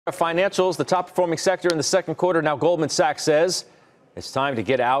Financials, the top performing sector in the second quarter. Now Goldman Sachs says it's time to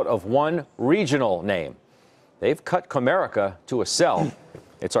get out of one regional name. They've cut Comerica to a sell.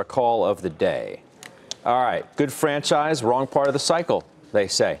 It's our call of the day. All right, good franchise, wrong part of the cycle, they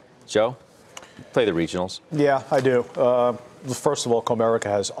say. Joe, play the regionals. Yeah, I do. First of all, Comerica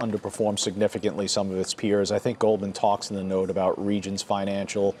has underperformed significantly some of its peers. I think Goldman talks in the note about Regions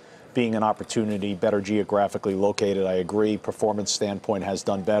Financial being an opportunity, better geographically located. I agree. Performance standpoint has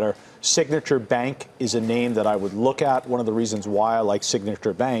done better. Signature Bank is a name that I would look at. One of the reasons why I like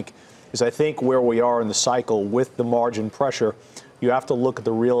Signature Bank is I think where we are in the cycle with the margin pressure, you have to look at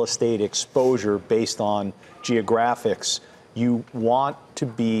the real estate exposure based on geographics. You want to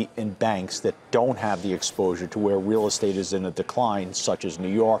be in banks that don't have the exposure to where real estate is in a decline, such as New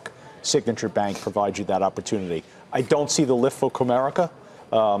York. Signature Bank provides you that opportunity. I don't see the lift for Comerica.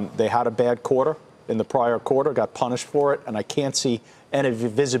 They had a bad quarter in the prior quarter, got punished for it, and I can't see any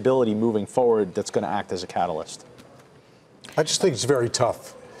visibility moving forward that's going to act as a catalyst. I just think it's very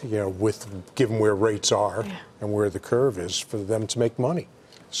tough, given where rates are and where the curve is, for them to make money.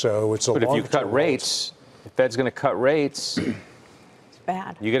 So it's a But if you cut rates, the Fed's going to cut rates. It's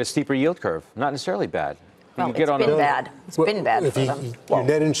bad. You get a steeper yield curve. Not necessarily bad. Well, it's been bad. It's been bad for them. Your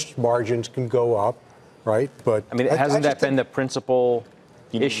net interest margins can go up, right? But I mean, hasn't that been the principal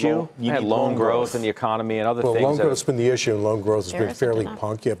issue? You had loan growth in the economy and other things. Well, loan growth's been the issue, and loan growth has been fairly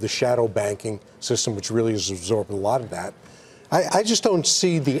punk. You have the shadow banking system, which really has absorbed a lot of that. I just don't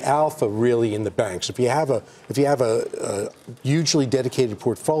see the alpha really in the banks. If you have a hugely dedicated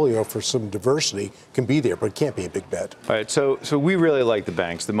portfolio for some diversity, it can be there, but it can't be a big bet. All right, so we really like the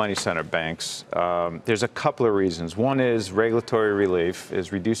banks, the money center banks. There's a couple of reasons. One is regulatory relief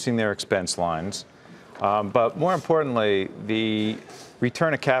is reducing their expense lines, but more importantly, the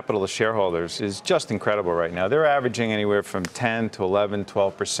return of capital to shareholders is just incredible right now. They're averaging anywhere from 10 to 11,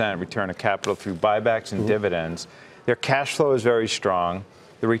 12% return of capital through buybacks and dividends. Their cash flow is very strong.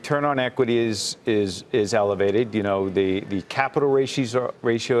 The return on equity is elevated. The capital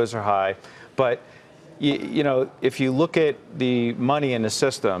ratios are high. But, if you look at the money in the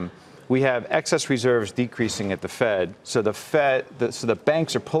system, we have excess reserves decreasing at the Fed. So the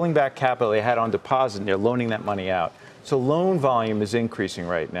banks are pulling back capital they had on deposit, and they're loaning that money out. So loan volume is increasing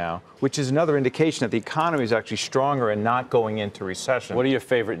right now, which is another indication that the economy is actually stronger and not going into recession. What are your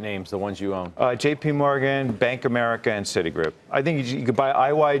favorite names, the ones you own? JP Morgan, Bank of America, and Citigroup. I think you could buy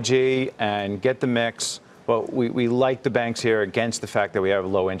IYG and get the mix, but we like the banks here against the fact that we have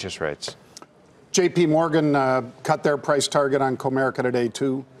low interest rates. JP Morgan cut their price target on Comerica today,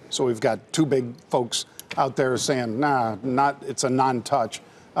 too. So we've got two big folks out there saying, it's a non-touch.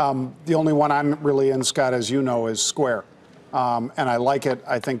 The only one I'm really in, Scott, as you know, is Square. And I like it.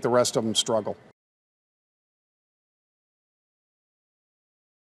 I think the rest of them struggle.